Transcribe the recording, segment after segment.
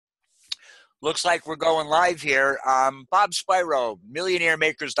Looks like we're going live here. Bob Spyro,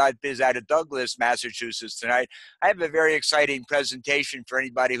 millionairemakers.biz out of Douglas, Massachusetts tonight. I have a very exciting presentation for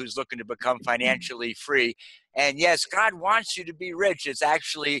anybody who's looking to become financially free. And yes, God wants you to be rich. It's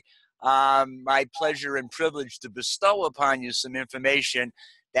actually my pleasure and privilege to bestow upon you some information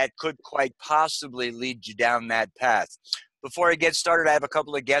that could quite possibly lead you down that path. Before I get started, I have a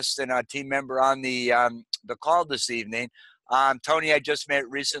couple of guests and a team member on the call this evening. Tony, I just met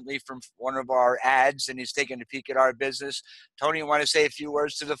recently from one of our ads, and he's taking a peek at our business. Tony, you want to say a few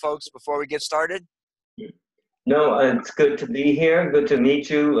words to the folks before we get started? No, it's good to be here. Good to meet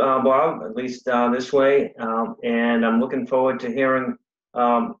you, Bob, at least this way. And I'm looking forward to hearing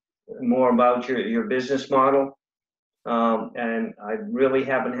more about your business model. And I really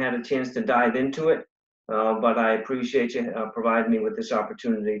haven't had a chance to dive into it, but I appreciate you providing me with this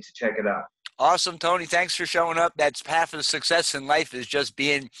opportunity to check it out. Awesome, Tony. Thanks for showing up. That's half of the success in life is just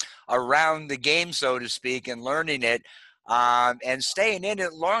being around the game, so to speak, and learning it and staying in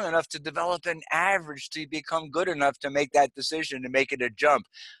it long enough to develop an average to become good enough to make that decision, to make it a jump.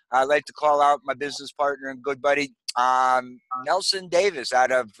 I'd like to call out my business partner and good buddy, Nelson Davis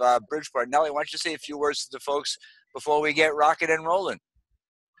out of Bridgeport. Nelly, why don't you say a few words to the folks before we get rocking and rolling?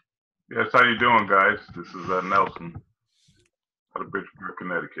 Yes, how you doing, guys? This is Nelson out of Bridgeport,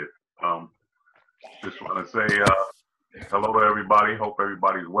 Connecticut. Just want to say hello to everybody. Hope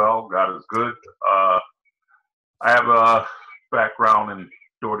everybody's well. God is good. I have a background in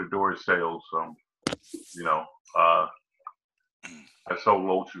door-to-door sales. I sold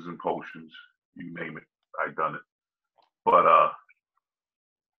lotions and potions. You name it, I done it. But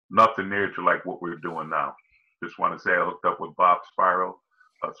nothing near to like what we're doing now. Just want to say I hooked up with Bob Spyro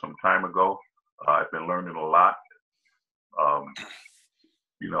some time ago. I've been learning a lot.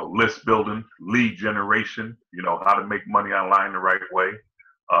 List building, lead generation, how to make money online the right way.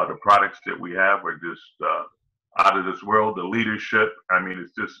 The products that we have are just out of this world. The leadership,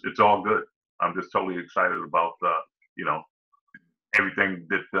 it's all good. I'm just totally excited about, everything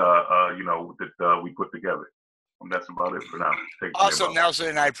that we put together. And that's about it for now. Awesome,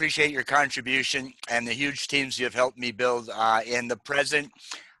 Nelson. I appreciate your contribution and the huge teams you have helped me build in the present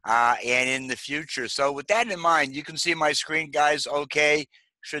and in the future. So with that in mind, you can see my screen, guys. Okay.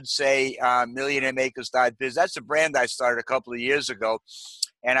 Should say millionairemakers.biz. That's a brand I started a couple of years ago,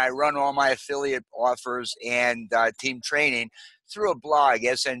 and I run all my affiliate offers and team training through a blog,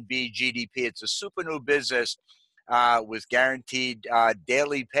 SNB GDP. It's a super new business with guaranteed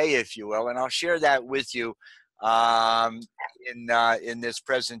daily pay, if you will, and I'll share that with you in this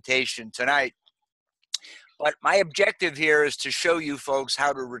presentation tonight. But my objective here is to show you folks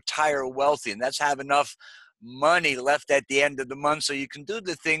how to retire wealthy, and that's have enough money left at the end of the month so you can do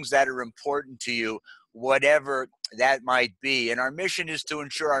the things that are important to you, whatever that might be. And our mission is to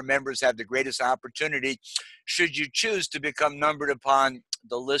ensure our members have the greatest opportunity should you choose to become numbered upon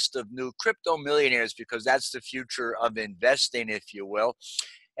the list of new crypto millionaires, because that's the future of investing, if you will.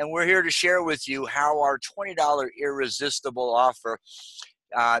 And we're here to share with you how our $20 irresistible offer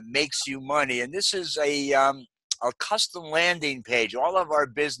makes you money. And this is a custom landing page. All of our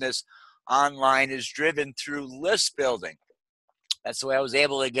business online is driven through list building. That's the way I was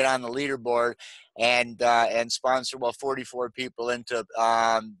able to get on the leaderboard and sponsor 44 people into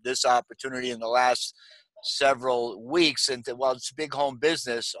this opportunity in the last several weeks. And it's a big home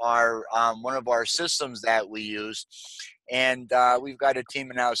business, one of our systems that we use. And we've got a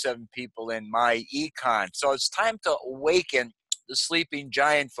team of now 7 people in myecon. So it's time to awaken the sleeping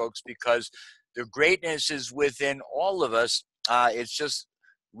giant, folks, because the greatness is within all of us. It's just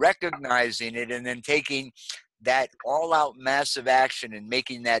recognizing it and then taking that all-out massive action and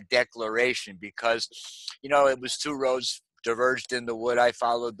making that declaration, because it was 2 roads diverged in the wood. I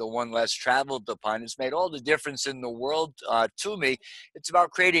followed the one less traveled upon. It's made all the difference in the world to me. It's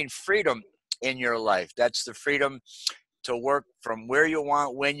about creating freedom in your life. That's the freedom to work from where you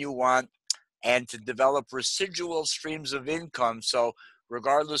want, when you want, and to develop residual streams of income. So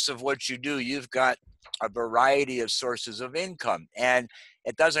regardless of what you do, you've got a variety of sources of income. And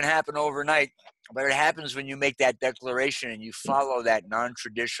it doesn't happen overnight, but it happens when you make that declaration and you follow that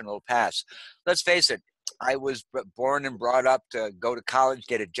non-traditional path. Let's face it, I was born and brought up to go to college,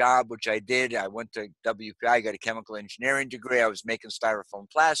 get a job, which I did. I went to WPI, got a chemical engineering degree. I was making styrofoam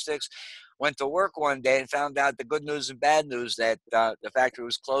plastics. Went to work one day and found out the good news and bad news that the factory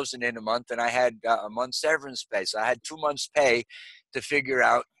was closing in a month, and I had a month's severance pay. So I had 2 months' pay to figure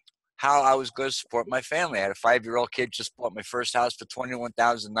out how I was going to support my family. I had a 5-year-old kid, just bought my first house for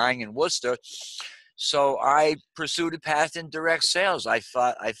 $21,900 in Worcester. So I pursued a path in direct sales. I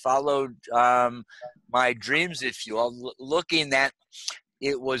followed my dreams, if you will, looking at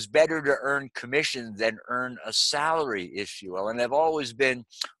it was better to earn commission than earn a salary, if you will. And I've always been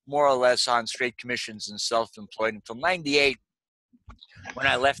more or less on straight commissions and self-employed until 98, when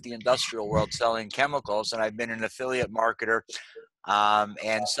I left the industrial world selling chemicals, and I've been an affiliate marketer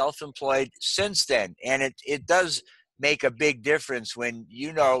and self-employed since then. And it does make a big difference when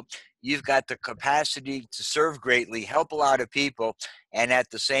you know you've got the capacity to serve greatly, help a lot of people, and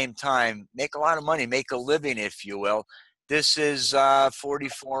at the same time make a lot of money, make a living, if you will. This is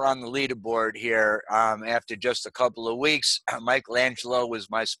 44 on the leaderboard here after just a couple of weeks. Michelangelo was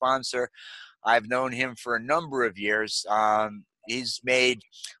my sponsor. I've known him for a number of years. He's made,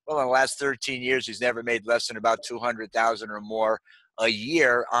 well, in the last 13 years, he's never made less than about 200,000 or more a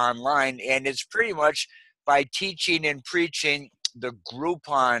year online. And it's pretty much by teaching and preaching the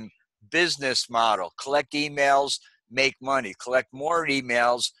Groupon business model. Collect emails, make money. Collect more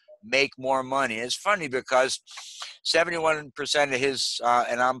emails, make more money. It's funny because 71% of his,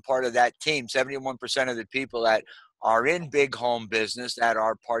 and I'm part of that team, 71% of the people that are in big home business that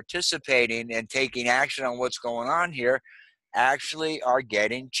are participating and taking action on what's going on here actually are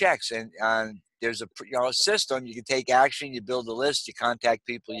getting checks. And there's a system. You can take action, you build a list, you contact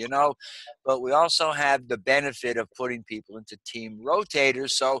people you know, but we also have the benefit of putting people into team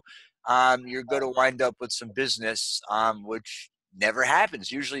rotators. So you're going to wind up with some business, which never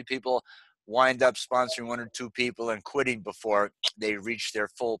happens. Usually people wind up sponsoring one or two people and quitting before they reach their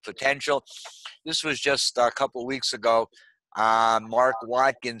full potential. This was just a couple of weeks ago. Mark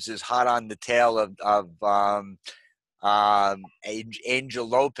Watkins is hot on the tail of Angel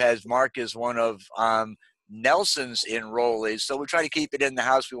Lopez. Mark is one of Nelson's enrollees. So we try to keep it in the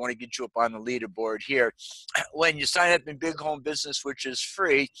house. We want to get you up on the leaderboard here. When you sign up in Big Home Business, which is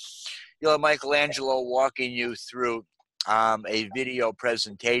free, you'll have Michelangelo walking you through a video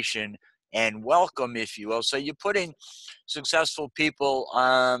presentation and welcome, if you will. So you're putting successful people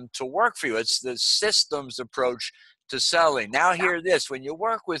to work for you. It's the systems approach to selling. Now hear this, when you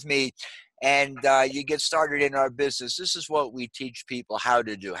work with me and you get started in our business, this is what we teach people how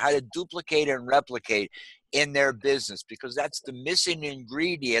to do, how to duplicate and replicate in their business, because that's the missing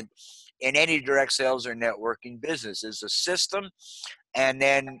ingredient in any direct sales or networking business is a system. And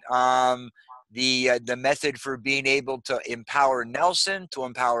then the method for being able to empower Nelson, to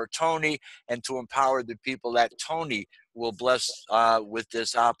empower Tony, and to empower the people that Tony will bless with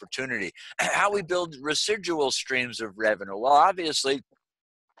this opportunity. How we build residual streams of revenue. Well, obviously,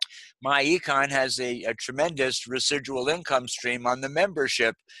 myecon has a tremendous residual income stream on the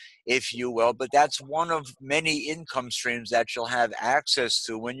membership, if you will, but that's one of many income streams that you'll have access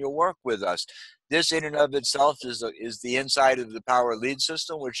to when you work with us. This in and of itself is the inside of the Power Lead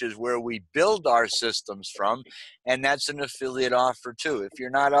system, which is where we build our systems from, and that's an affiliate offer too. If you're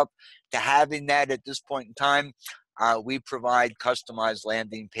not up to having that at this point in time, we provide customized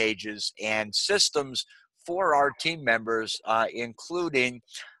landing pages and systems for our team members, including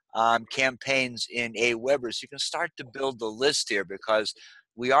campaigns in Aweber. So you can start to build the list here, because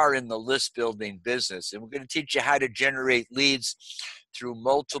we are in the list building business, and we're going to teach you how to generate leads through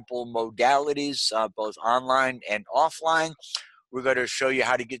multiple modalities, both online and offline. We're going to show you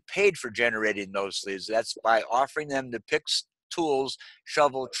how to get paid for generating those leads. That's by offering them the picks, tools,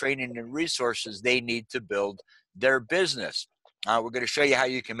 shovel, training, and resources they need to build their business. We're going to show you how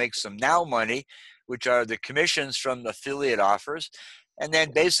you can make some now money, which are the commissions from the affiliate offers. And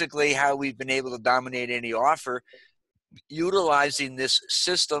then basically how we've been able to dominate any offer utilizing this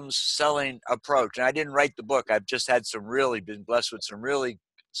systems selling approach. And I didn't write the book. I've just had been blessed with some really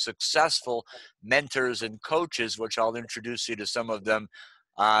successful mentors and coaches, which I'll introduce you to some of them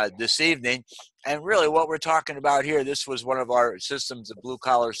this evening. And really what we're talking about here, this was one of our systems, the blue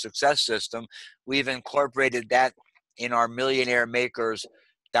collar success system. We've incorporated that in our millionaire makers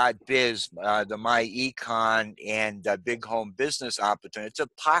 .biz, the myecon and big home business opportunity. It's a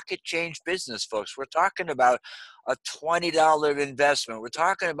pocket change business, folks. We're talking about a $20 investment. We're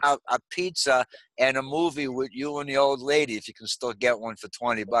talking about a pizza and a movie with you and the old lady, if you can still get one for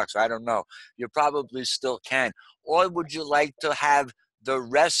 $20. I don't know. You probably still can. Or would you like to have the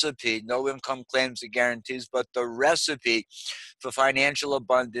recipe, no income claims or guarantees, but the recipe for financial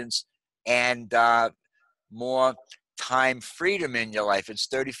abundance and more time freedom in your life? It's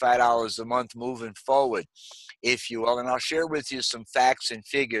 $35 a month moving forward, if you will. And I'll share with you some facts and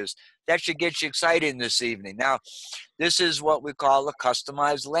figures that should get you excited this evening. Now, this is what we call a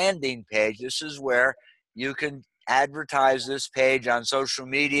customized landing page. This is where you can advertise this page on social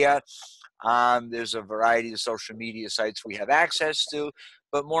media. There's a variety of social media sites we have access to,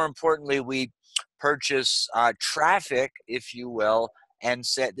 but more importantly, we purchase traffic, if you will, and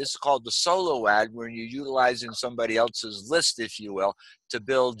set, this is called the solo ad, where you're utilizing somebody else's list, if you will, to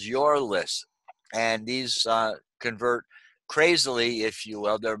build your list. And these convert crazily, if you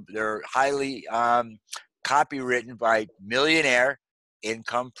will. They're highly copywritten by millionaire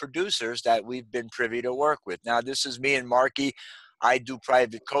income producers that we've been privy to work with. Now, this is me and Marky. I do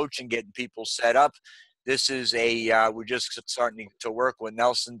private coaching, getting people set up. This is we're just starting to work with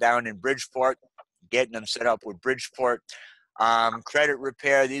Nelson down in Bridgeport, getting them set up with Bridgeport. Credit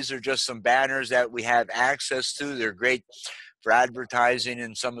repair, these are just some banners that we have access to. They're great for advertising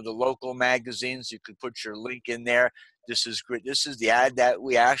in some of the local magazines. You could put your link in there. This is great. This is the ad that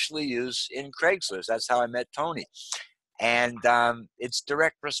we actually use in Craigslist. That's how I met Tony. And it's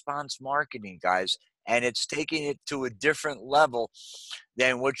direct response marketing, guys. And it's taking it to a different level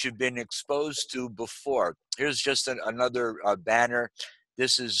than what you've been exposed to before. Here's just another banner.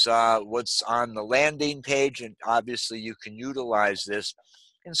 This is what's on the landing page, and obviously you can utilize this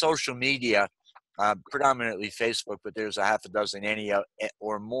in social media, predominantly Facebook, but there's a half a dozen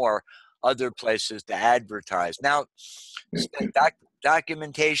or more other places to advertise. Now,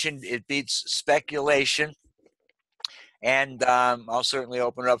 documentation, it beats speculation. And I'll certainly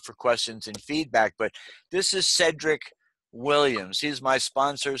open it up for questions and feedback. But this is Cedric Williams. He's my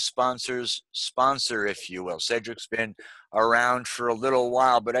sponsor's sponsor, if you will. Cedric's been around for a little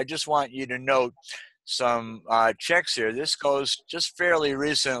while, but I just want you to note some checks here. This goes just fairly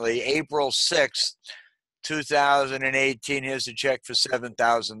recently, April 6th, 2018. Here's a check for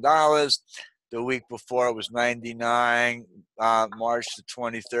 $7,000. The week before it was $99. March the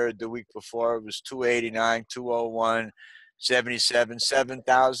 23rd. The week before it was $289, $201, $77,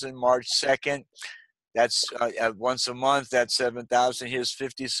 $7,000. March 2nd. That's once a month. That's $7,000. Here's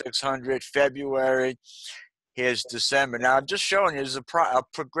 $5,600. February. Here's December. Now I'm just showing you there's a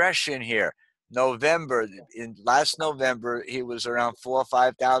progression here. November. Last November he was around $4,000 or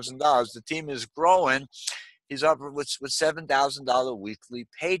 $5,000. The team is growing. He's up with $7,000 weekly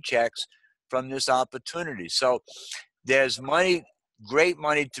paychecks from this opportunity. So there's money, great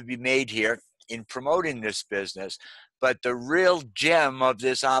money to be made here in promoting this business, but the real gem of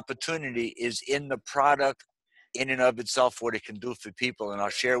this opportunity is in the product in and of itself, what it can do for people. And I'll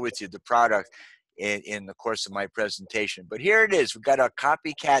share with you the product in the course of my presentation. But here it is. We've got our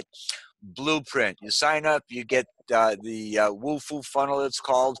copycat blueprint. You sign up, you get the Woo-Foo funnel, it's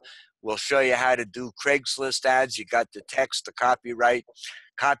called. We'll show you how to do Craigslist ads. You got the text, the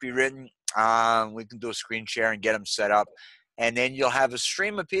copywritten. We can do a screen share and get them set up. And then you'll have a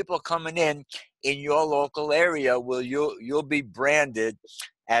stream of people coming in your local area where you'll be branded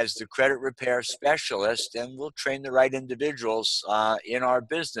as the credit repair specialist, and we'll train the right individuals in our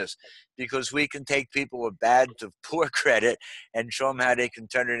business, because we can take people with bad to poor credit and show them how they can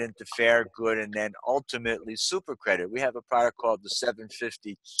turn it into fair, good, and then ultimately super credit. We have a product called the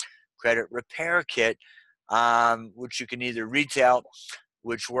 750 Credit Repair Kit, which you can either retail,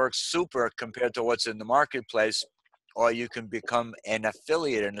 which works super compared to what's in the marketplace, or you can become an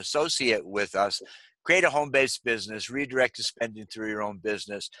affiliate, an associate with us, create a home-based business, redirect your spending through your own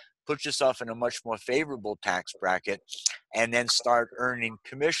business, put yourself in a much more favorable tax bracket, and then start earning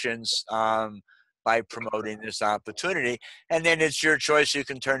commissions by promoting this opportunity. And then it's your choice. You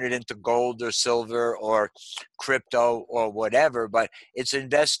can turn it into gold or silver or crypto or whatever, but it's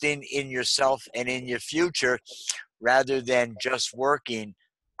investing in yourself and in your future rather than just working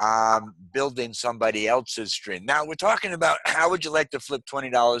building somebody else's dream. Now we're talking about how would you like to flip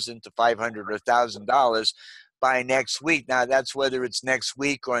 $20 into $500 or $1,000 by next week. Now that's whether it's next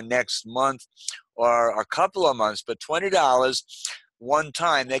week or next month or a couple of months, but $20 one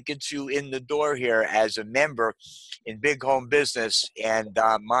time, that gets you in the door here as a member in Big Home Business and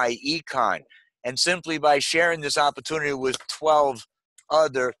myecon. And simply by sharing this opportunity with 12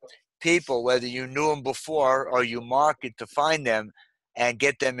 other people, whether you knew them before or you market to find them and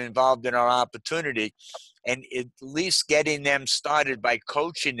get them involved in our opportunity, and at least getting them started by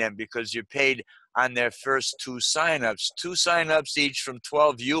coaching them, because you're paid on their first 2 signups. 2 signups each from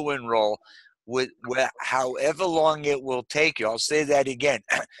 12 you enroll with however long it will take you. I'll say that again.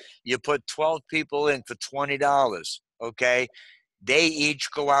 You put 12 people in for $20, okay? They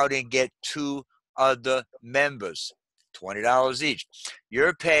each go out and get 2 other members, $20 each.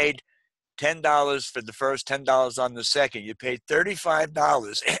 You're paid $10 for the first, $10 on the second. You paid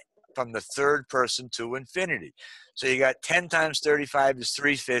 $35 from the third person to infinity. So you got 10 times 35 is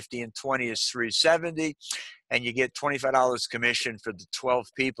 $350 and 20 is $370, and you get $25 commission for the 12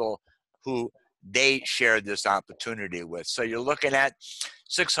 people who they shared this opportunity with. So you're looking at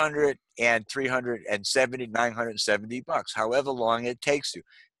 $600 and $370, $970, however long it takes you.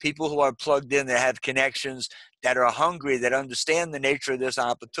 people who are plugged in, that have connections, that are hungry, that understand the nature of this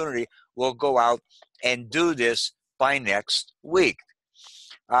opportunity, will go out and do this by next week.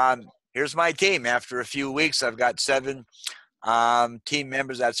 Here's my team. After a few weeks, I've got 7 team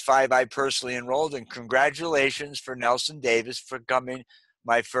members. That's 5 I personally enrolled, and congratulations for Nelson Davis for becoming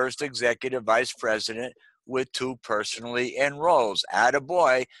my first executive vice president with 2 personally enrolls.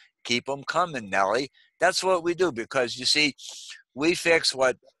 Attaboy, keep them coming, Nelly. That's what we do, because you see, we fix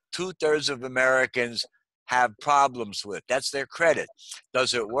what 2/3 of Americans have problems with. That's their credit.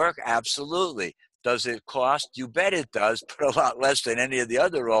 Does it work? Absolutely. Does it cost? You bet it does, but a lot less than any of the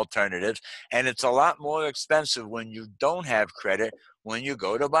other alternatives. And it's a lot more expensive when you don't have credit when you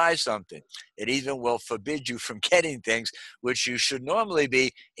go to buy something. It even will forbid you from getting things which you should normally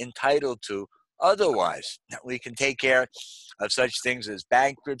be entitled to otherwise. We can take care of such things as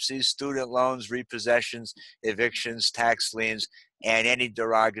bankruptcies, student loans, repossessions, evictions, tax liens, and any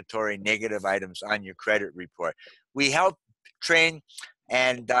derogatory negative items on your credit report. We help train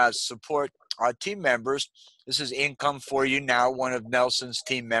and support our team members. This is Income for You Now, one of Nelson's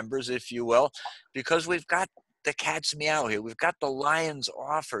team members, if you will, because we've got the cat's meow here. We've got the lion's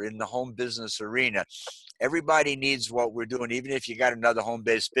offer in the home business arena. Everybody needs what we're doing. Even if you got another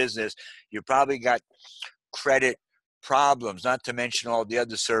home-based business, you probably got credit problems, not to mention all the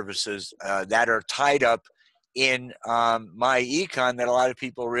other services that are tied up in myecon that a lot of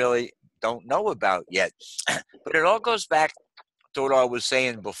people really don't know about yet. But it all goes back to what I was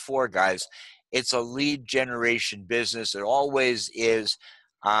saying before, guys. It's a lead generation business. It always is,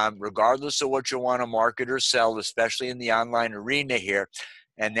 regardless of what you want to market or sell, especially in the online arena here.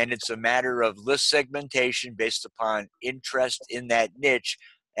 And then it's a matter of list segmentation based upon interest in that niche,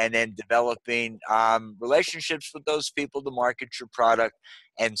 and then developing relationships with those people to market your product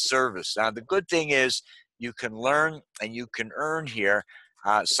and service. Now, the good thing is you can learn and you can earn here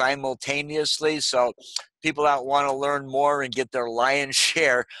simultaneously. So people that want to learn more and get their lion's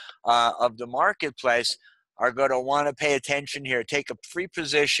share of the marketplace are going to want to pay attention here. Take a free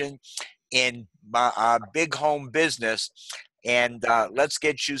position in big home business, and let's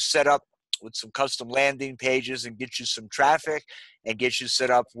get you set up with some custom landing pages and get you some traffic and get you set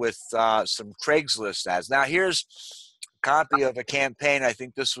up with some Craigslist ads. Now, here's a copy of a campaign. I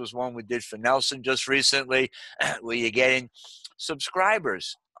think this was one we did for Nelson just recently, where you're getting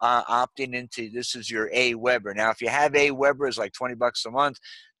subscribers opting into, this is your AWeber. Now, if you have AWeber, it's like $20 a month.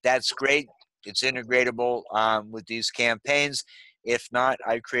 That's great. It's integratable with these campaigns. If not,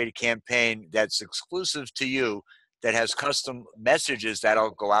 I create a campaign that's exclusive to you that has custom messages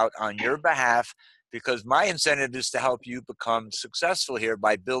that'll go out on your behalf, because my incentive is to help you become successful here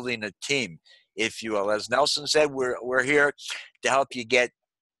by building a team, if you will. As Nelson said, we're here to help you get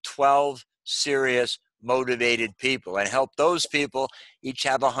 12 serious, motivated people and help those people each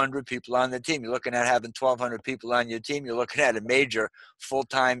have 100 people on the team. You're looking at having 1,200 people on your team. You're looking at a major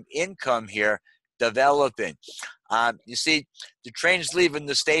full-time income here developing. You see, the train's leaving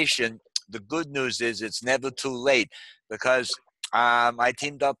the station. The good news is it's never too late, because I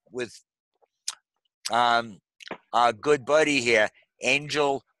teamed up with a good buddy here,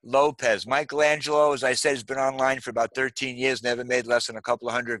 Angel Lopez. Michelangelo, as I said, has been online for about 13 years, never made less than a couple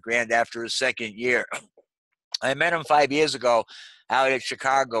of $100,000 after his second year. I met him 5 years ago out at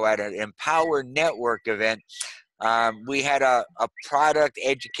Chicago at an Empower Network event. We had a product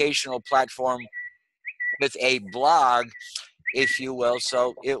educational platform with a blog, if you will.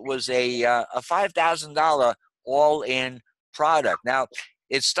 So it was a $5,000 all-in product. Now,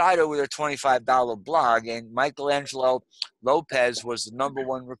 it started with a $25 blog, and Michelangelo Lopez was the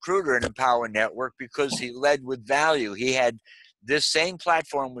 #1 recruiter in Empower Network because he led with value. He had this same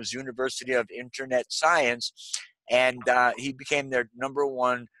platform was University of Internet Science, and he became their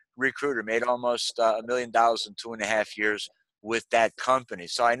 #1 recruiter, made almost $1 million in 2.5 years with that company.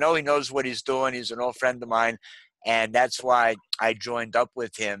 So I know he knows what he's doing. He's an old friend of mine, and that's why I joined up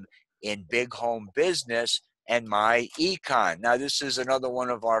with him in big home business and myecon. Now, this is another one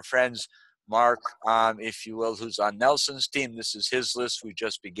of our friends, Mark, if you will, who's on Nelson's team. This is his list. We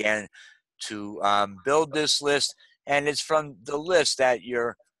just began to build this list, and it's from the list that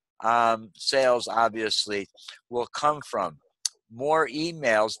your sales obviously will come from. More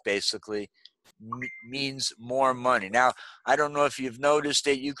emails basically means more money. Now, I don't know if you've noticed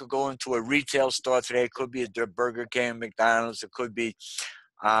it. You could go into a retail store today. It could be a Burger King, McDonald's. It could be,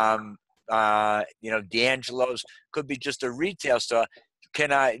 D'Angelo's. Could be just a retail store.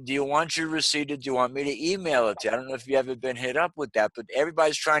 Do you want your receipt, or do you want me to email it to you? I don't know if you've ever been hit up with that, but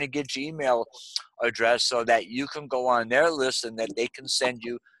everybody's trying to get your email address so that you can go on their list and that they can send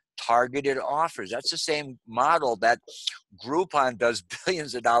you targeted offers. That's the same model that Groupon does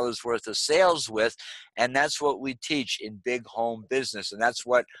billions of dollars worth of sales with, and that's what we teach in big home business, and that's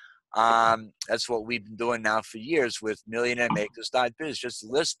what we've been doing now for years with millionairemakers.biz, just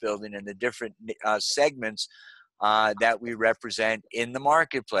list building in the different segments that we represent in the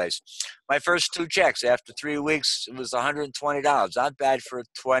marketplace. My first 2 checks after 3 weeks, it was $120. Not bad for a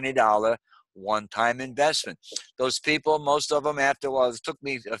 $20 one-time investment. Those people, most of them after, well, it took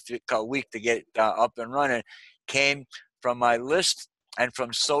me a week to get up and running, came from my list and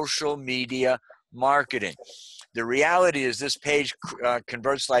from social media marketing. The reality is this page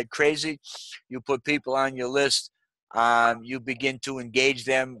converts like crazy. You put people on your list, you begin to engage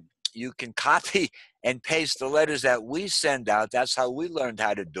them. You can copy and paste the letters that we send out. That's how we learned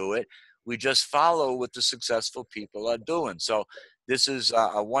how to do it. We just follow what the successful people are doing. So this is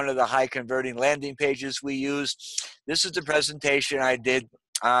one of the high converting landing pages we use. This is the presentation I did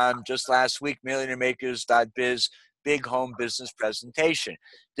just last week, millionairemakers.biz, big home business presentation.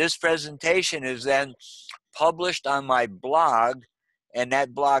 This presentation is then published on my blog, and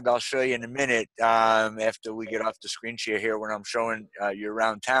that blog I'll show you in a minute after we get off the screen share here when I'm showing you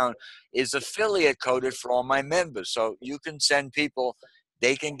around town, is affiliate coded for all my members. So you can send people,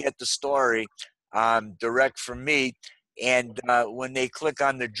 they can get the story direct from me, and when they click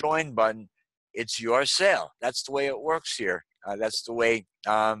on the join button, it's your sale. That's the way it works here. That's the way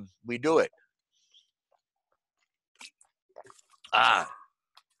we do it.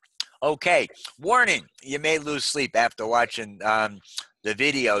 Okay, warning, you may lose sleep after watching the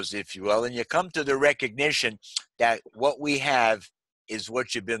videos, if you will, and you come to the recognition that what we have is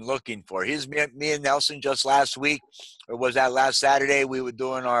what you've been looking for. Here's me and Nelson just last week, or was that last Saturday, we were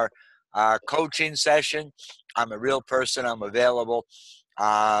doing our coaching session. I'm a real person, I'm available,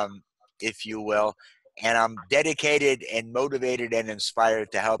 if you will, and I'm dedicated and motivated and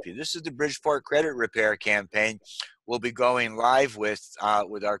inspired to help you. This is the Bridgeport Credit Repair campaign. We'll be going live with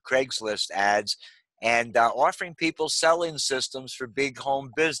our Craigslist ads and offering people selling systems for big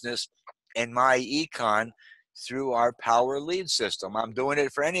home business in myecon through our Power Lead system. I'm doing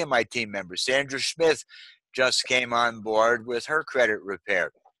it for any of my team members. Sandra Smith just came on board with her credit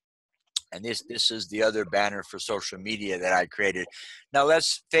repair. And this is the other banner for social media that I created. Now,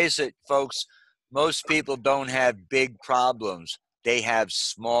 let's face it, folks, most people don't have big problems. They have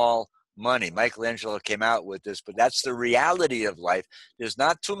small money. Michelangelo came out with this, but that's the reality of life. There's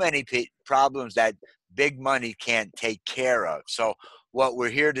not too many problems that big money can't take care of. So what we're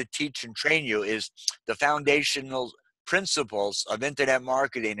here to teach and train you is the foundational principles of internet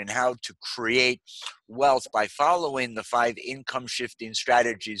marketing and how to create wealth by following the 5 income shifting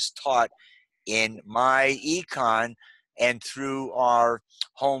strategies taught in myecon and through our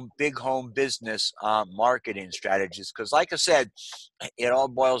big home business marketing strategies. Because like I said, it all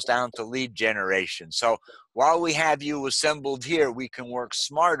boils down to lead generation. So while we have you assembled here, we can work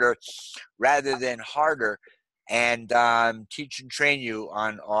smarter rather than harder and teach and train you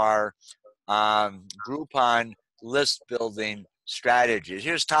on our Groupon list building strategies.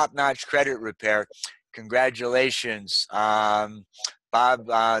 Here's top-notch credit repair. Congratulations, Bob.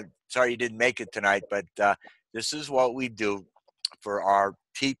 Sorry you didn't make it tonight, but this is what we do for our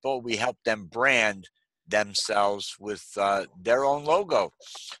people. We help them brand themselves with their own logo.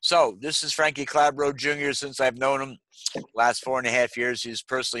 So this is Frankie Clabro Jr. Since I've known him last 4.5 years, he's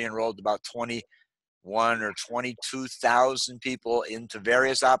personally enrolled about 21 or 22,000 people into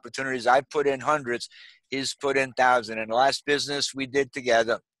various opportunities. I put in hundreds. He's put in thousands. In the last business we did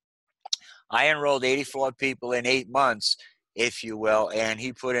together, I enrolled 84 people in 8 months, if you will, and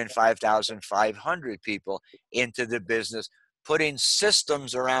he put in 5,500 people into the business, putting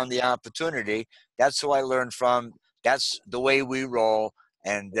systems around the opportunity. That's who I learned from. That's the way we roll.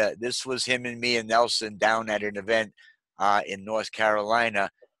 And this was him and me and Nelson down at an event in North Carolina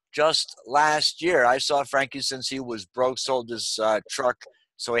just last year. I saw Frankie since he was broke, sold his truck,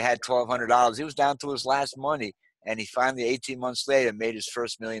 so he had $1,200. He was down to his last money. And he finally, 18 months later, made his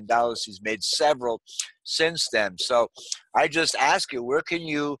first $1 million. He's made several since then. So I just ask you, where can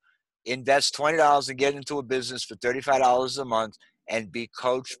you invest $20 and get into a business for $35 a month and be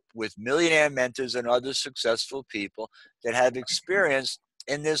coached with millionaire mentors and other successful people that have experience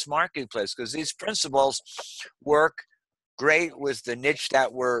in this marketplace? Because these principles work great with the niche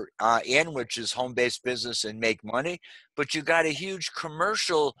that we're in, which is home-based business and make money. But you got a huge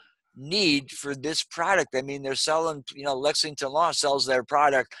commercial need for this product. I mean, they're selling, Lexington Law sells their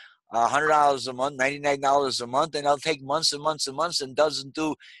product $100 a month, $99 a month, and they'll take months and months and months and doesn't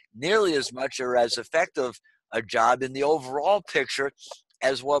do nearly as much or as effective a job in the overall picture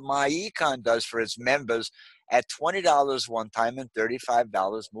as what myecon does for its members at $20 one time and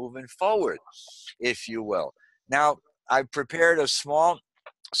 $35 moving forward, if you will. Now, I've prepared a small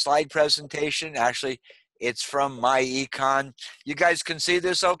slide presentation. Actually, it's from myecon. You guys can see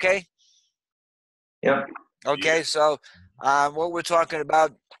this okay? Yep. Okay, so what we're talking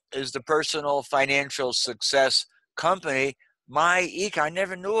about is the personal financial success company. myecon, I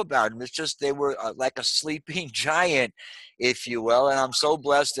never knew about them. It's just they were like a sleeping giant, if you will. And I'm so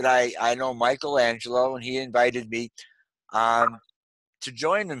blessed that I know Michelangelo, and he invited me to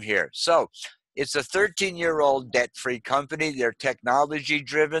join them here. So it's a 13-year-old debt-free company. They're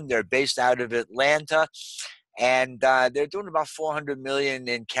technology-driven. They're based out of Atlanta, and they're doing about 400 million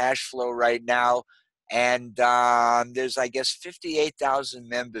in cash flow right now. And there's, I guess, 58,000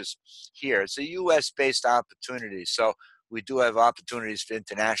 members here. It's a U.S.-based opportunity, so we do have opportunities for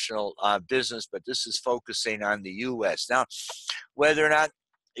international business, but this is focusing on the U.S. Now, whether or not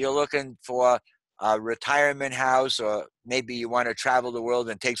you're looking for a retirement house, or maybe you want to travel the world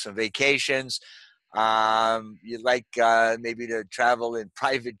and take some vacations, you'd like maybe to travel in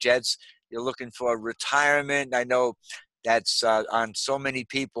private jets, you're looking for retirement, I know that's on so many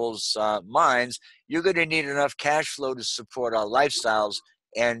people's minds, you're going to need enough cash flow to support our lifestyles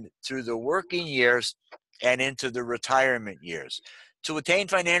and through the working years and into the retirement years. To attain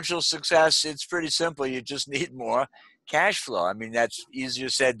financial success, it's pretty simple. You just need more cash flow. I mean, that's easier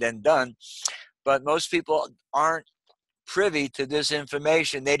said than done, but most people aren't privy to this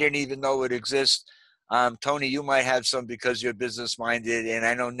information. They didn't even know it exists. Tony, you might have some because you're business minded, and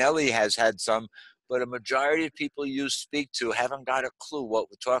I know Nellie has had some, but a majority of people you speak to haven't got a clue what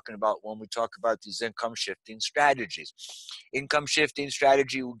we're talking about when we talk about these income shifting strategies. Income shifting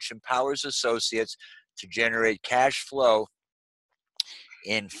strategy, which empowers associates to generate cash flow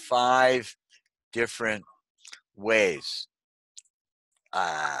in 5 different ways.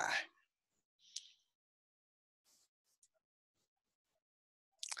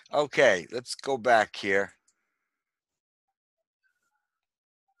 Okay, let's go back here.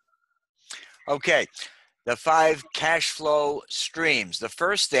 Okay, the 5 cash flow streams. The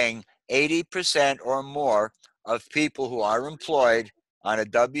first thing, 80% or more of people who are employed on a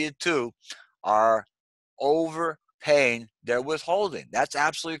W-2 are overpaying their withholding. That's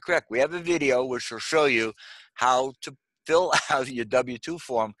absolutely correct. We have a video which will show you how to fill out your W-2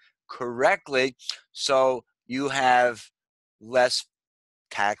 form correctly so you have less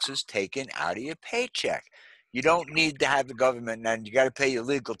taxes taken out of your paycheck. You don't need to have the government, and you got to pay your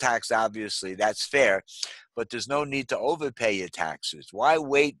legal tax, obviously, that's fair, but there's no need to overpay your taxes. Why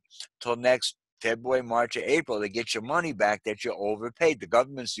wait till next February, March, or April to get your money back that you overpaid? The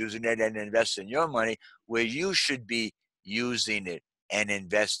government's using it and investing your money where you should be using it and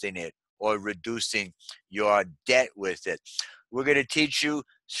investing it or reducing your debt with it. We're going to teach you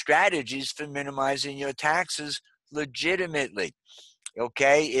strategies for minimizing your taxes legitimately.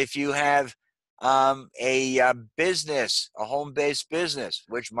 Okay, if you have a business, a home-based business,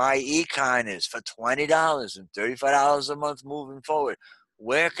 which myecon is for $20 and $35 a month moving forward,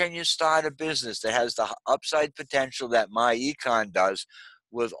 where can you start a business that has the upside potential that myecon does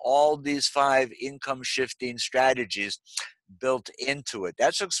with all these 5 income shifting strategies built into it?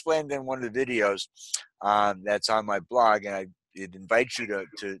 That's explained in one of the videos that's on my blog, and I invite you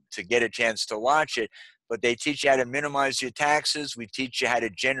to get a chance to watch it. But they teach you how to minimize your taxes. We teach you how to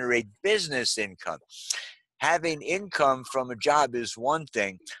generate business income. Having income from a job is one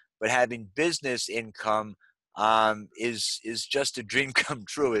thing, but having business income is just a dream come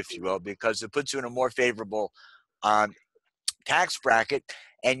true, if you will, because it puts you in a more favorable tax bracket,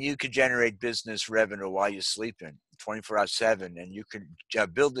 and you can generate business revenue while you're sleeping 24/7, and you can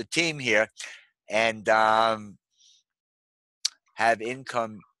build a team here and have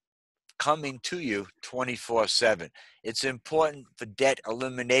income coming to you 24/7. It's important for debt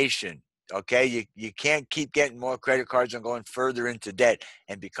elimination. Okay, you can't keep getting more credit cards and going further into debt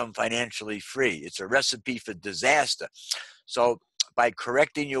and become financially free. It's a recipe for disaster. So by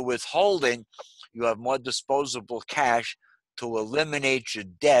correcting your withholding, you have more disposable cash to eliminate your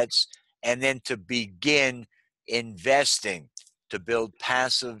debts and then to begin investing to build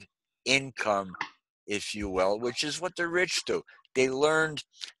passive income, if you will, which is what the rich do. They learned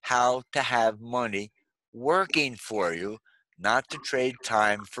how to have money working for you, not to trade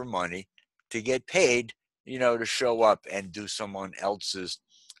time for money, to get paid, to show up and do someone else's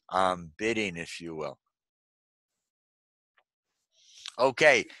bidding, if you will.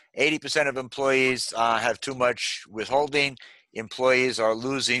 Okay, 80% of employees have too much withholding. Employees are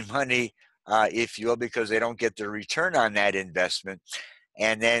losing money, if you will, because they don't get the return on that investment.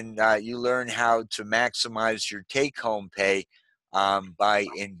 And then you learn how to maximize your take-home pay by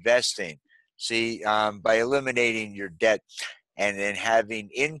investing. See, by eliminating your debt and then having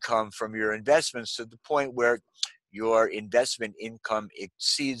income from your investments to the point where your investment income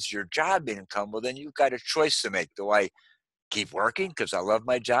exceeds your job income, well, then you've got a choice to make. Do I keep working because I love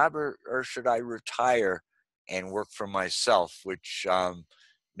my job, or should I retire and work for myself, which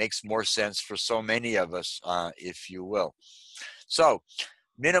makes more sense for so many of us, if you will. So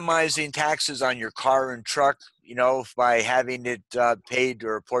minimizing taxes on your car and truck, you know, by having it paid,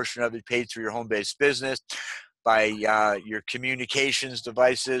 or a portion of it paid through your home-based business, by your communications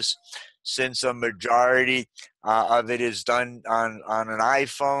devices, since a majority of it is done on an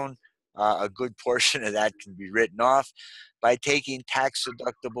iPhone. A good portion of that can be written off by taking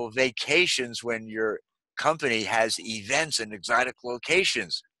tax-deductible vacations when your company has events in exotic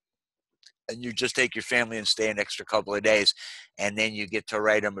locations, and you just take your family and stay an extra couple of days, and then you get to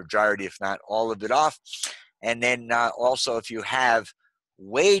write a majority, if not all of it, off. And then also, if you have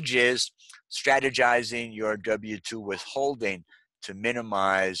wages, strategizing your W-2 withholding to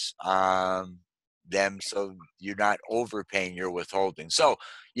minimize them, so you're not overpaying your withholding. So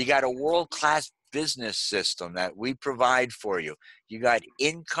you got a world-class business system that we provide for you. You got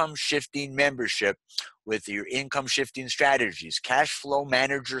income shifting membership with your income shifting strategies, cash flow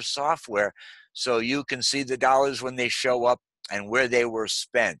manager software, so you can see the dollars when they show up and where they were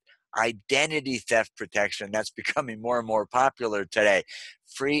spent. Identity theft protection, that's becoming more and more popular today.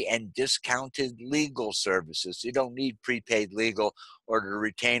 Free and discounted legal services. You don't need prepaid legal or to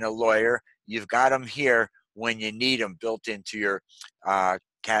retain a lawyer. You've got them here when you need them, built into your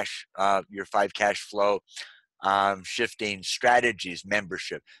your 5 cash flow shifting strategies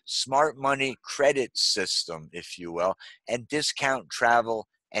membership, smart money credit system, if you will, and discount travel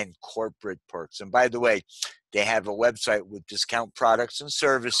and corporate perks. And by the way, they have a website with discount products and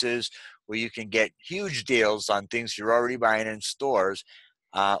services where you can get huge deals on things you're already buying in stores,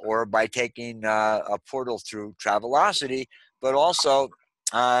 or by taking a portal through Travelocity. But also,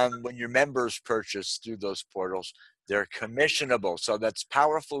 when your members purchase through those portals, they're commissionable. So that's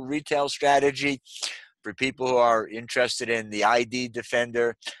powerful retail strategy for people who are interested in the ID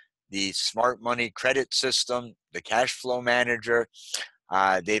Defender, the smart money credit system, the cash flow manager.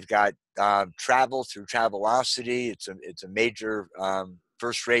 They've got travel through Travelocity. It's a major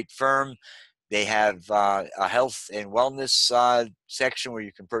first-rate firm. They have a health and wellness section where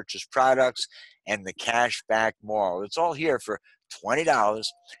you can purchase products, and the cashback mall. It's all here for $20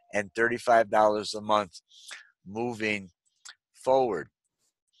 and $35 a month moving forward.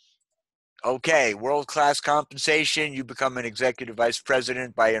 Okay, world-class compensation. You become an executive vice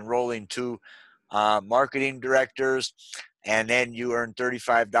president by enrolling 2 marketing directors, and then you earn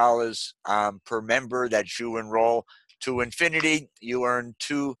 $35 per member that you enroll to infinity. You earn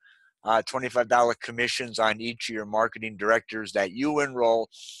 2 $25 commissions on each of your marketing directors that you enroll,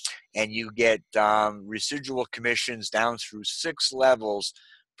 and you get residual commissions down through 6 levels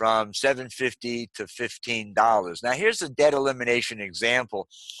from $7.50 to $15. Now, here's a debt elimination example,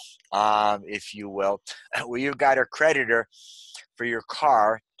 if you will, where you've got a creditor for your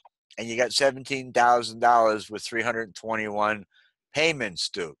car and you got $17,000 with 321 payments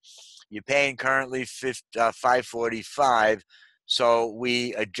due. You're paying currently $545, so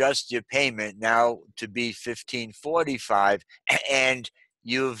we adjust your payment now to be $1,545, and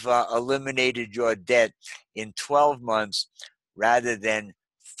you've eliminated your debt in 12 months rather than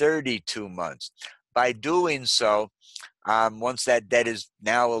 32 months. By doing so, once that debt is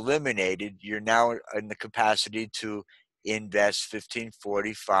now eliminated, you're now in the capacity to invest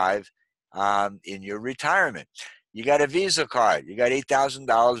 $1,545 in your retirement. You got a Visa card, you got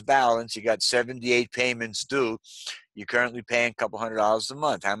 $8,000 balance, you got 78 payments due. You're currently paying a couple $100 a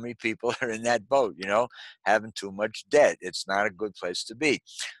month. How many people are in that boat, you know, having too much debt? It's not a good place to be.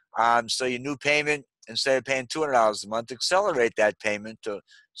 So your new payment, instead of paying $200 a month, accelerate that payment to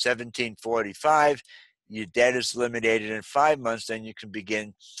 $1,745. Your debt is eliminated in 5 months, then you can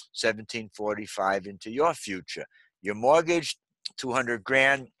begin $1,745 into your future. Your mortgage, 200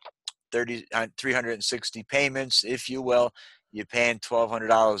 grand, 360 payments, if you will. You're paying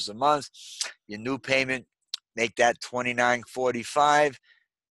 $1,200 a month. Your new payment, make that $2,945.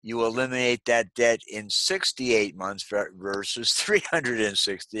 You eliminate that debt in 68 months versus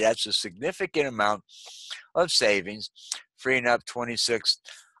 360. That's a significant amount of savings, freeing up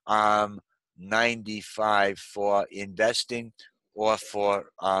 $26.95 for investing or for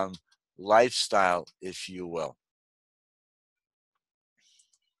lifestyle, if you will.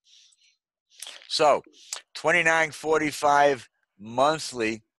 So $29.45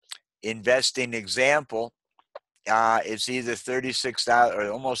 monthly investing example. It's either $36,000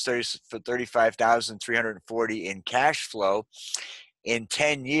 or almost $35,340 in cash flow in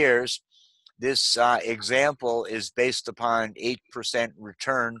 10 years. This example is based upon 8%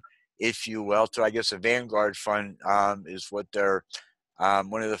 return, if you will. So I guess a Vanguard fund is what they're,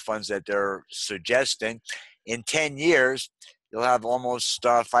 one of the funds that they're suggesting. In 10 years, you'll have almost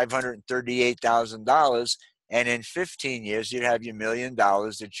 $538,000. And in 15 years, you'd have your $1 million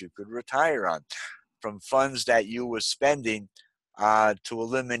that you could retire on from funds that you were spending to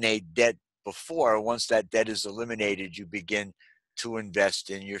eliminate debt before. Once that debt is eliminated, you begin to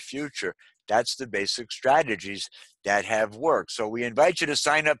invest in your future. That's the basic strategies that have worked. So we invite you to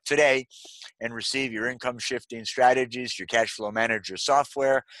sign up today and receive your income shifting strategies, your cash flow manager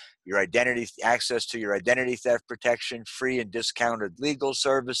software, your identity access to your identity theft protection, free and discounted legal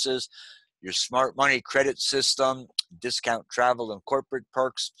services, your smart money credit system, discount travel and corporate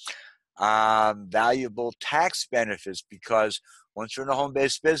perks, valuable tax benefits, because once you're in a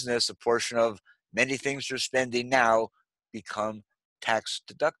home-based business, a portion of many things you're spending now become tax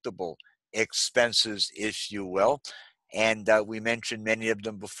deductible expenses, if you will. And we mentioned many of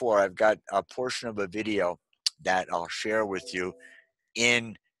them before. I've got a portion of a video that I'll share with you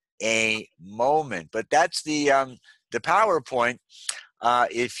in a moment. But that's the PowerPoint,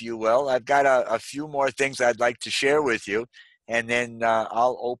 if you will. I've got a few more things I'd like to share with you, and then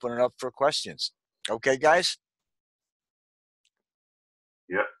I'll open it up for questions. Okay, guys?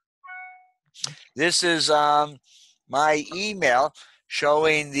 Yep. This is my email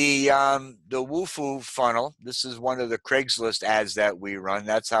showing the Woofu funnel. This is one of the Craigslist ads that we run.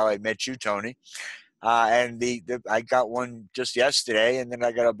 That's how I met you, Tony. And I got one just yesterday, and then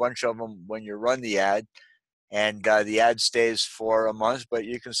I got a bunch of them when you run the ad. And the ad stays for a month, but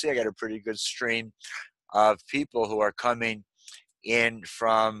you can see I got a pretty good stream of people who are coming in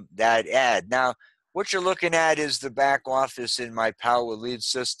from that ad. Now, what you're looking at is the back office in my Power Lead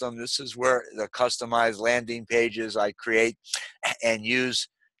system. This is where the customized landing pages I create and use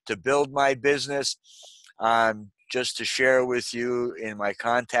to build my business. Just to share with you, in my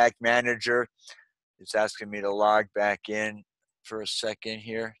contact manager, it's asking me to log back in for a second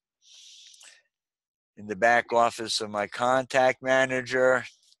here. In the back office of my contact manager,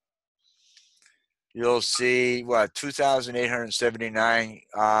 you'll see what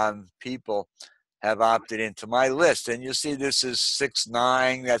 2,879 people have opted into my list. And you'll see this is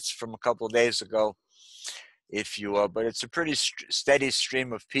 6-9. That's from a couple of days ago, if you will. But it's a pretty steady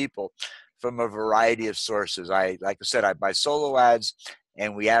stream of people from a variety of sources. Like I said, I buy solo ads,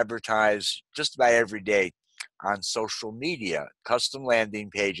 and we advertise just about every day on social media, custom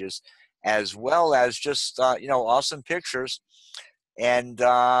landing pages, as well as just awesome pictures, and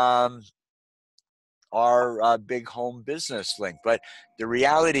our big home business link. But the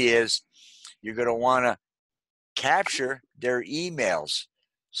reality is, you're going to want to capture their emails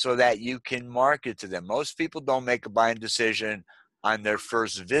so that you can market to them. Most people don't make a buying decision on their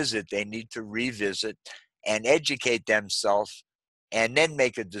first visit. They need to revisit and educate themselves, and then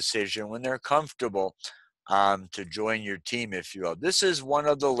make a decision when they're comfortable to join your team, if you will. This is one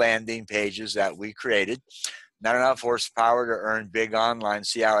of the landing pages that we created. Not enough horsepower to earn big online.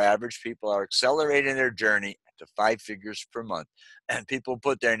 See how average people are accelerating their journey to 5 figures per month. And people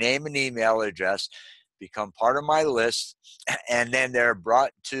put their name and email address, become part of my list, and then they're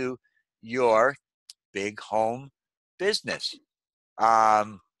brought to your big home business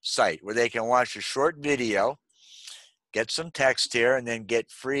site, where they can watch a short video, get some text here, and then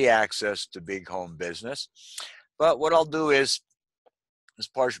get free access to big home business. But what I'll do is, as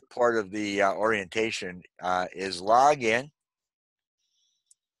part of the orientation, is log in.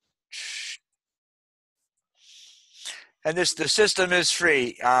 And the system is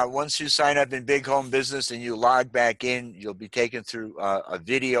free. Once you sign up in Big Home Business and you log back in, you'll be taken through a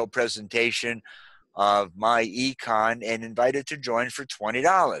video presentation of my econ and invited to join for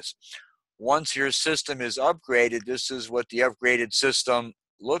 $20. Once your system is upgraded, this is what the upgraded system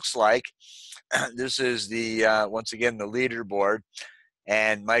looks like. This is the once again the leaderboard,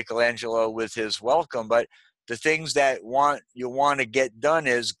 and Michelangelo with his welcome. But the things that you want to get done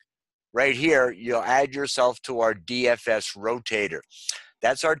is right here. You'll add yourself to our DFS rotator.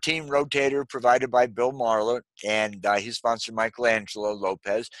 That's our team rotator provided by Bill Marler, and he sponsored Michelangelo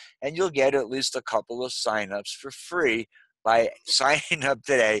Lopez. And you'll get at least a couple of signups for free by signing up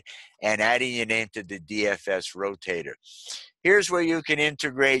today and adding your name to the DFS rotator. Here's where you can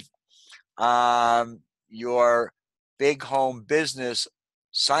integrate your big home business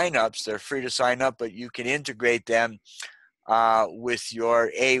signups. They're free to sign up, but you can integrate them with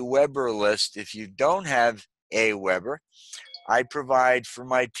your AWeber list. If you don't have AWeber, I provide for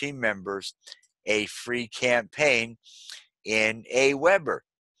my team members a free campaign in AWeber,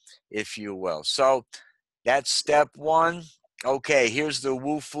 if you will. So that's step one. okay, here's the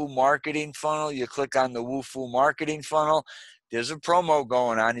Woofu marketing funnel. You click on the Woofu marketing funnel. There's a promo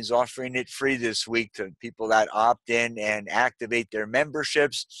going on. He's offering it free this week to people that opt in and activate their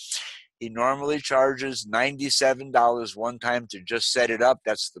memberships. He normally charges $97 one time to just set it up.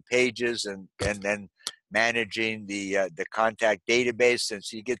 That's the pages and then managing the contact database,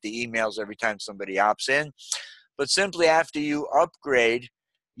 since you get the emails every time somebody opts in. But simply after you upgrade,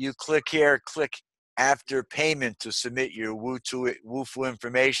 you click here, click after payment to submit your Woofu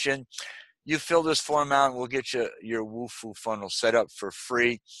information. You fill this form out and we'll get you your Woofu funnel set up for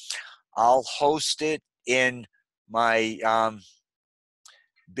free. I'll host it in my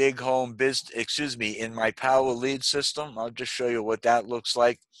in my Power Lead system. I'll just show you what that looks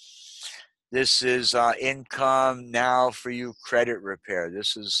like. This is income now for you credit repair.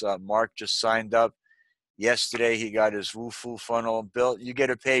 This is Mark just signed up. Yesterday he got his Woofu funnel built. You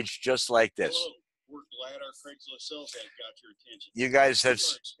get a page just like this. Hello. We're glad our Craigslist sales ad got your attention. You guys have We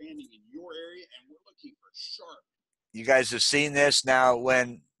are expanding in your area and we're looking for sharp. You guys have seen this. Now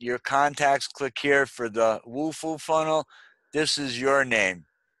when your contacts click here for the Woofu funnel, this is your name,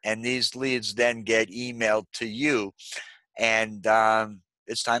 and these leads then get emailed to you, and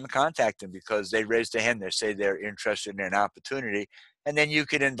it's time to contact them because they raised their hand. They say they're interested in an opportunity, and then you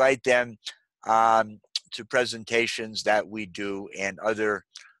can invite them to presentations that we do and other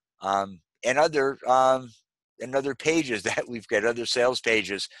pages that we've got, other sales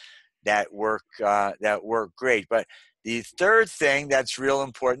pages that work great. But the third thing that's real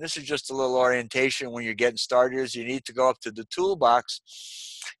important, this is just a little orientation when you're getting started, is you need to go up to the toolbox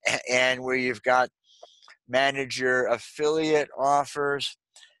and where you've got manage your affiliate offers,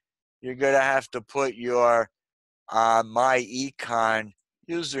 you're going to have to put your myecon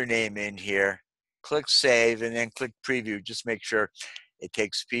username in here, click save, and then click preview. Just make sure it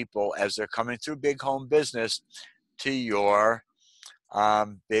takes people as they're coming through Big Home Business to your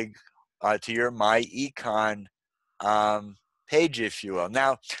to your myecon page, if you will.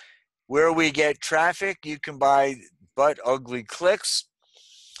 Now, where we get traffic, you can buy but ugly clicks,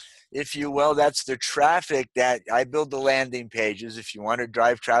 if you will. That's the traffic that I build the landing pages. If you want to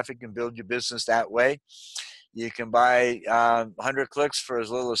drive traffic and build your business that way, you can buy 100 clicks for as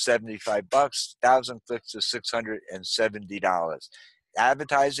little as 75 bucks, 1,000 clicks is $670.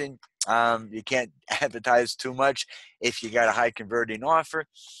 Advertising, you can't advertise too much if you got a high converting offer,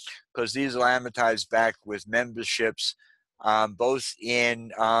 because these will amortize back with memberships, both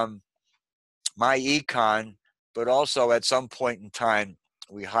in myecon, but also at some point in time,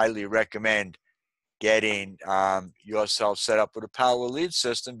 we highly recommend getting yourself set up with a Power Lead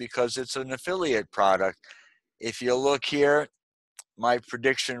system because it's an affiliate product. If you look here, my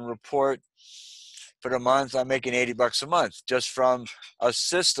prediction report for the month, I'm making 80 bucks a month just from a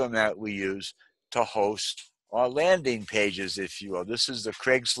system that we use to host our landing pages, if you will. This is the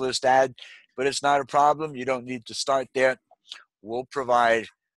Craigslist ad, but it's not a problem. You don't need to start there. We'll provide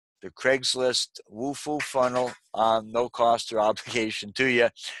the Craigslist Woofu funnel, no cost or obligation to you.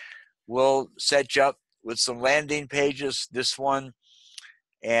 We'll set you up with some landing pages, this one,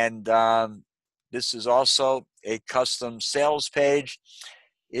 and this is also a custom sales page,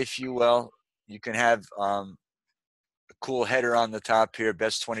 if you will. You can have a cool header on the top here,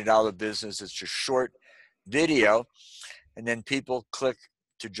 best $20 business. It's a short video, and then people click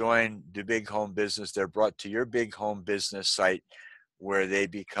to join the Big Home Business. They're brought to your Big Home Business site where they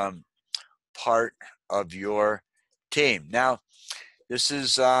become part of your team. Now, this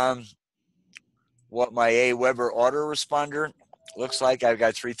is what my AWeber autoresponder looks like. I've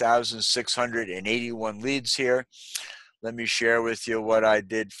got 3,681 leads here. Let me share with you what I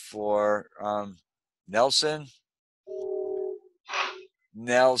did for Nelson.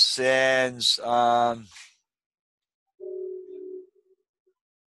 Nelson's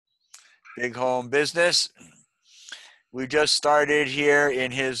Big Home Business. We just started here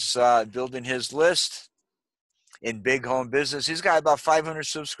in his building his list in Big Home Business. He's got about 500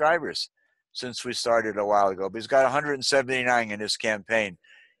 subscribers since we started a while ago, but he's got 179 in his campaign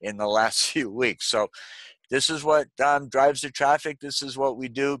in the last few weeks. So this is what drives the traffic. This is what we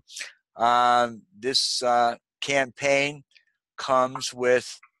do. This campaign comes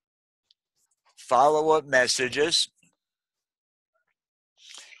with follow-up messages,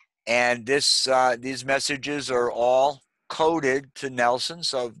 and these messages are all coded to Nelson,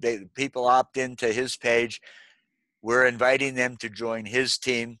 so people opt into his page. We're inviting them to join his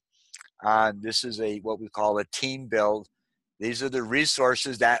team. This is what we call a team build. These are the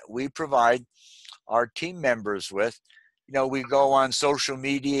resources that we provide our team members with. You know, we go on social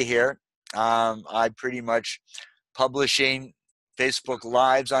media here. I pretty much publishing Facebook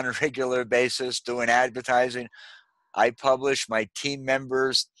Lives on a regular basis, doing advertising. I publish. My team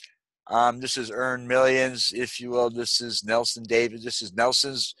members, this is Earn Millions, if you will. This is Nelson Davis. This is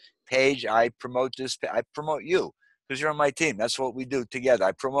Nelson's page. I promote this. I promote you because you're on my team. That's what we do together.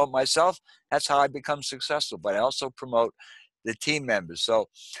 I promote myself. That's how I become successful. But I also promote the team members. So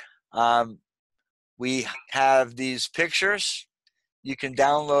we have these pictures. You can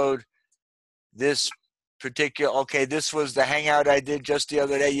download this particular. Okay, this was the hangout I did just the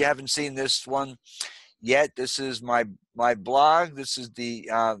other day. You haven't seen this one yet. This is my blog. This is the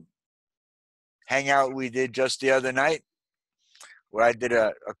hangout we did just the other night where I did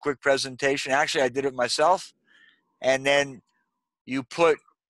a quick presentation. Actually, I did it myself. And then you put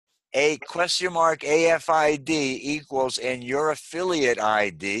a question mark AFID equals and your affiliate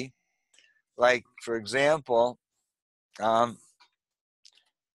ID. Like, for example,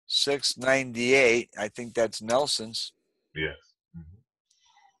 698, I think that's Nelson's. Yes.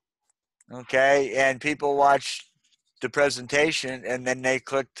 Okay, and people watch the presentation and then they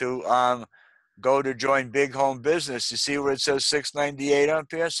click to go to join Big Home Business. You see where it says 698 up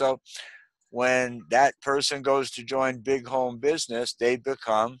here? So when that person goes to join Big Home Business, they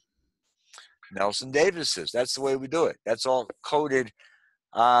become Nelson Davis's. That's the way we do it. That's all coded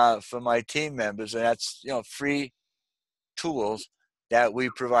for my team members, and that's, you know, free tools that we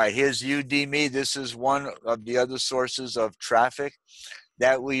provide. Here's Udemy. This is one of the other sources of traffic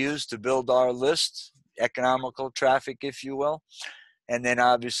that we use to build our list, economical traffic, if you will. And then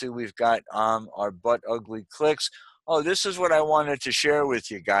obviously we've got our butt ugly clicks. Oh, this is what I wanted to share with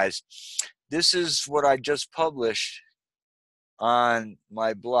you guys. This is what I just published on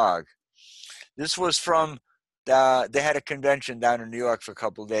my blog. This was from, they had a convention down in New York for a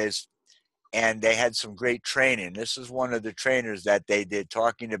couple of days, and they had some great training. This is one of the trainers that they did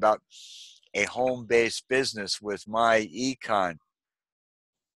talking about a home-based business with myecon,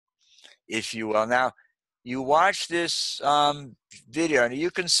 if you will. Now, you watch this video, and you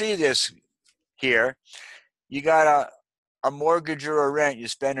can see this here. You got a mortgage or a rent, you're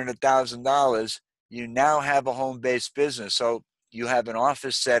spending $1,000, you now have a home-based business. So you have an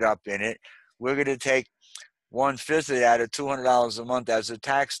office set up in it. We're going to take 1/5 of that at $200 a month as a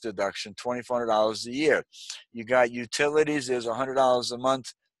tax deduction, $2,400 a year. You got utilities, there's $100 a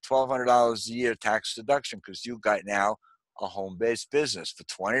month, $1,200 a year tax deduction because you got now a home-based business. For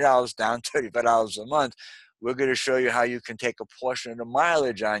 $20 down, $35 a month, we're going to show you how you can take a portion of the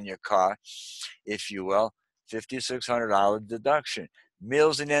mileage on your car, if you will, $5,600 deduction.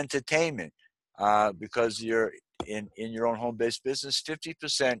 Meals and entertainment, because you're in your own home-based business,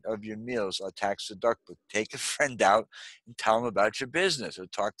 50% of your meals are tax deductible. Take a friend out and tell them about your business, or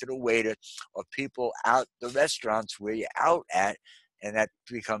talk to the waiter or people out the restaurants where you're out at, and that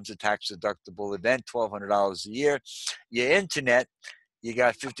becomes a tax deductible event, $1,200 a year. Your internet, you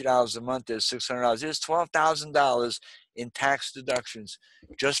got $50 a month, there's $600. There's $12,000 in tax deductions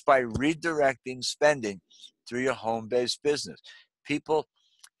just by redirecting spending through your home-based business. People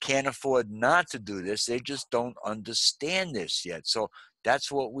can't afford not to do this. They just don't understand this yet. So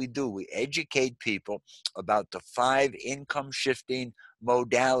that's what we do. We educate people about the 5 income shifting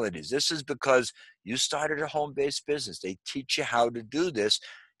modalities. This is because you started a home-based business. They teach you how to do this,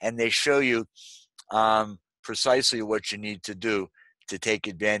 and they show you precisely what you need to do to take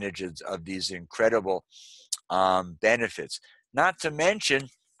advantage of these incredible benefits. Not to mention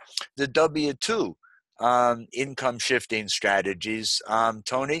the W-2 income shifting strategies.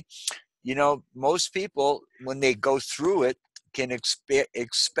 Tony, you know, most people, when they go through it, can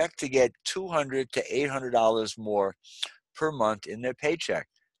expect to get $200 to $800 more per month in their paycheck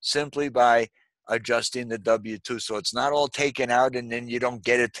simply by adjusting the W-2. So it's not all taken out and then you don't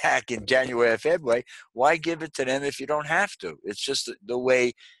get it back in January or February. Why give it to them if you don't have to? It's just the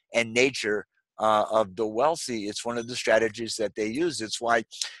way and nature of the wealthy. It's one of the strategies that they use. It's why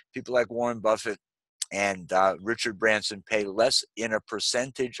people like Warren Buffett and Richard Branson pay less in a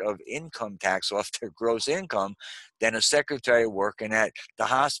percentage of income tax off their gross income than a secretary working at the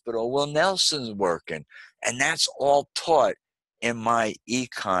hospital Will Nelson's working. And that's all taught in my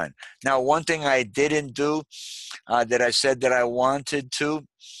econ. Now, one thing I didn't do that I said that I wanted to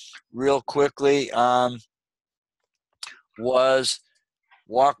real quickly was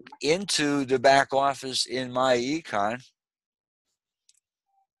walk into the back office in my econ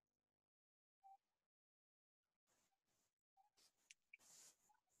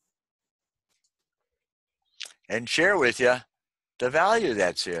and share with you the value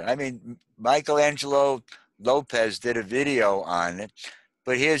that's here. I mean, Michelangelo Lopez did a video on it,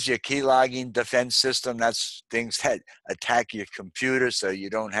 but here's your key logging defense system. That's things that attack your computer so you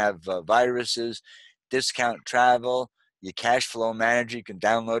don't have viruses. Discount travel, your cash flow manager, you can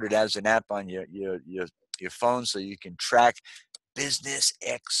download it as an app on your your phone so you can track business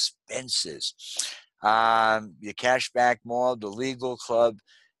expenses. Your cashback mall, the legal club,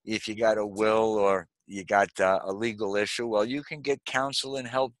 if you got a will or you got a legal issue, well, you can get counsel and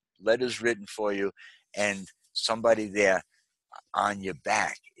help, letters written for you, and somebody there on your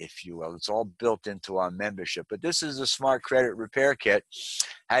back, if you will. It's all built into our membership. But this is a smart credit repair kit,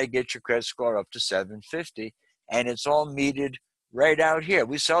 how you get your credit score up to 750, and it's all metered right out here.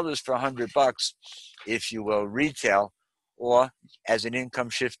 We sell this for $100, if you will, retail, or as an income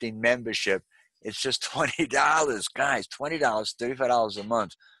shifting membership, it's just $20, guys, $20, $35 a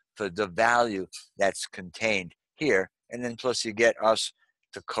month for the value that's contained here. And then plus you get us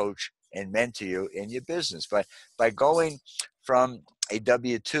to coach and mentor you in your business. But by going from a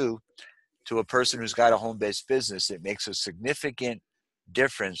W-2 to a person who's got a home-based business, it makes a significant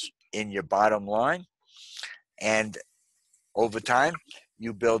difference in your bottom line. And over time,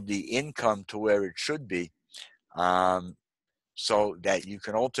 you build the income to where it should be, so that you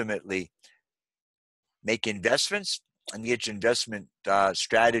can ultimately make investments and get your investment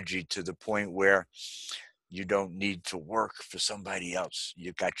strategy to the point where you don't need to work for somebody else.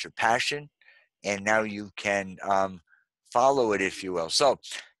 You've got your passion, and now you can follow it, if you will. So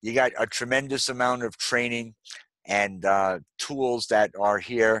you got a tremendous amount of training and tools that are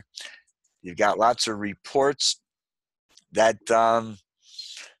here. You've got lots of reports that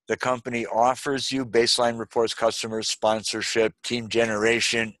the company offers you, baseline reports, customers, sponsorship, team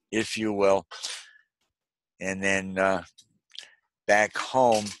generation, if you will. And then back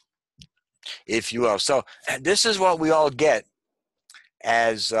home, if you will. So this is what we all get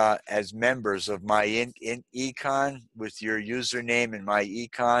as members of myecon with your username and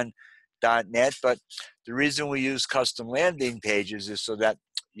myecon.net. But the reason we use custom landing pages is so that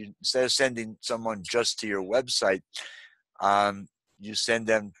you, instead of sending someone just to your website, you send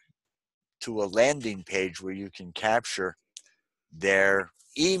them to a landing page where you can capture their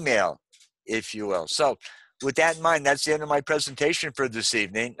email, if you will. So with that in mind, that's the end of my presentation for this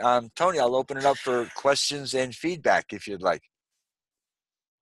evening. Tony, I'll open it up for questions and feedback if you'd like.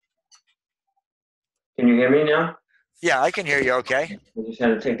 Can you hear me now? Yeah, I can hear you okay. I just had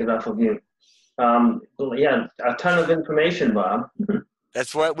to take it off of you. Yeah, a ton of information, Bob.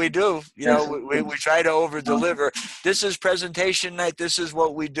 That's what we do. You know, we try to over deliver. This is presentation night. This is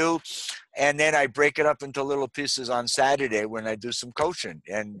what we do. And then I break it up into little pieces on Saturday when I do some coaching.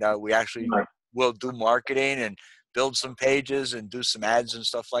 And we actually will do marketing and build some pages and do some ads and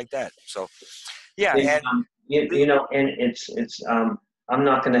stuff like that. So, yeah. And you know, and it's I'm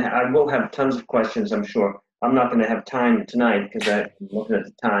not going to, I will have tons of questions, I'm sure. I'm not going to have time tonight because I'm looking at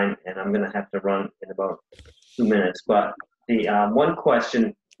the time and I'm going to have to run in about 2 minutes. But the one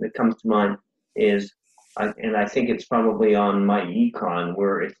question that comes to mind is, and I think it's probably on my econ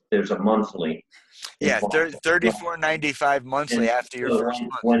where there's a monthly. Yeah, $34.95 monthly and after your so first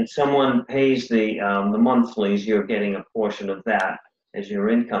month. When someone pays the monthlies, you're getting a portion of that as your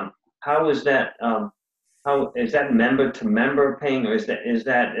income. How is that? How is that member to member paying, or is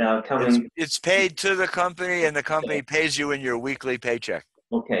that coming? It's paid to the company, and the company pays you in your weekly paycheck.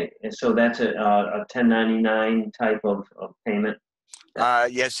 Okay, and so that's a 1099 type of payment.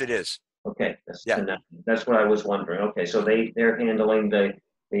 Yes, it is. Okay, that's what I was wondering. Okay, so they're handling the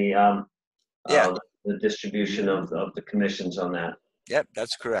distribution of the commissions on that. Yep,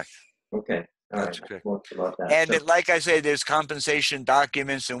 that's correct. Okay. That's correct. About that. And like I say, there's compensation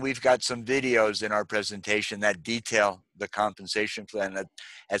documents, and we've got some videos in our presentation that detail the compensation plan.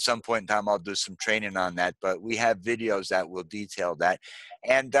 At some point in time, I'll do some training on that, but we have videos that will detail that.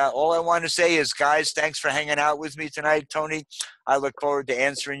 And all I want to say is, guys, thanks for hanging out with me tonight, Tony. I look forward to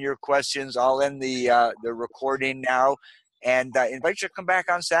answering your questions. I'll end the recording now and invite you to come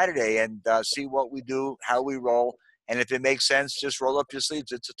back on Saturday and see what we do, how we roll. And if it makes sense, just roll up your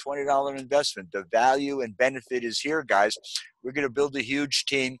sleeves. It's a $20 investment. The value and benefit is here, guys. We're going to build a huge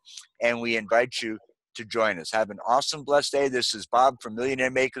team, and we invite you to join us. Have an awesome, blessed day. This is Bob from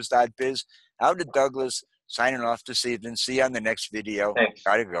millionairemakers.biz out of Douglas, signing off this evening. See you on the next video. Thanks.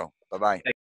 Gotta go. Bye-bye.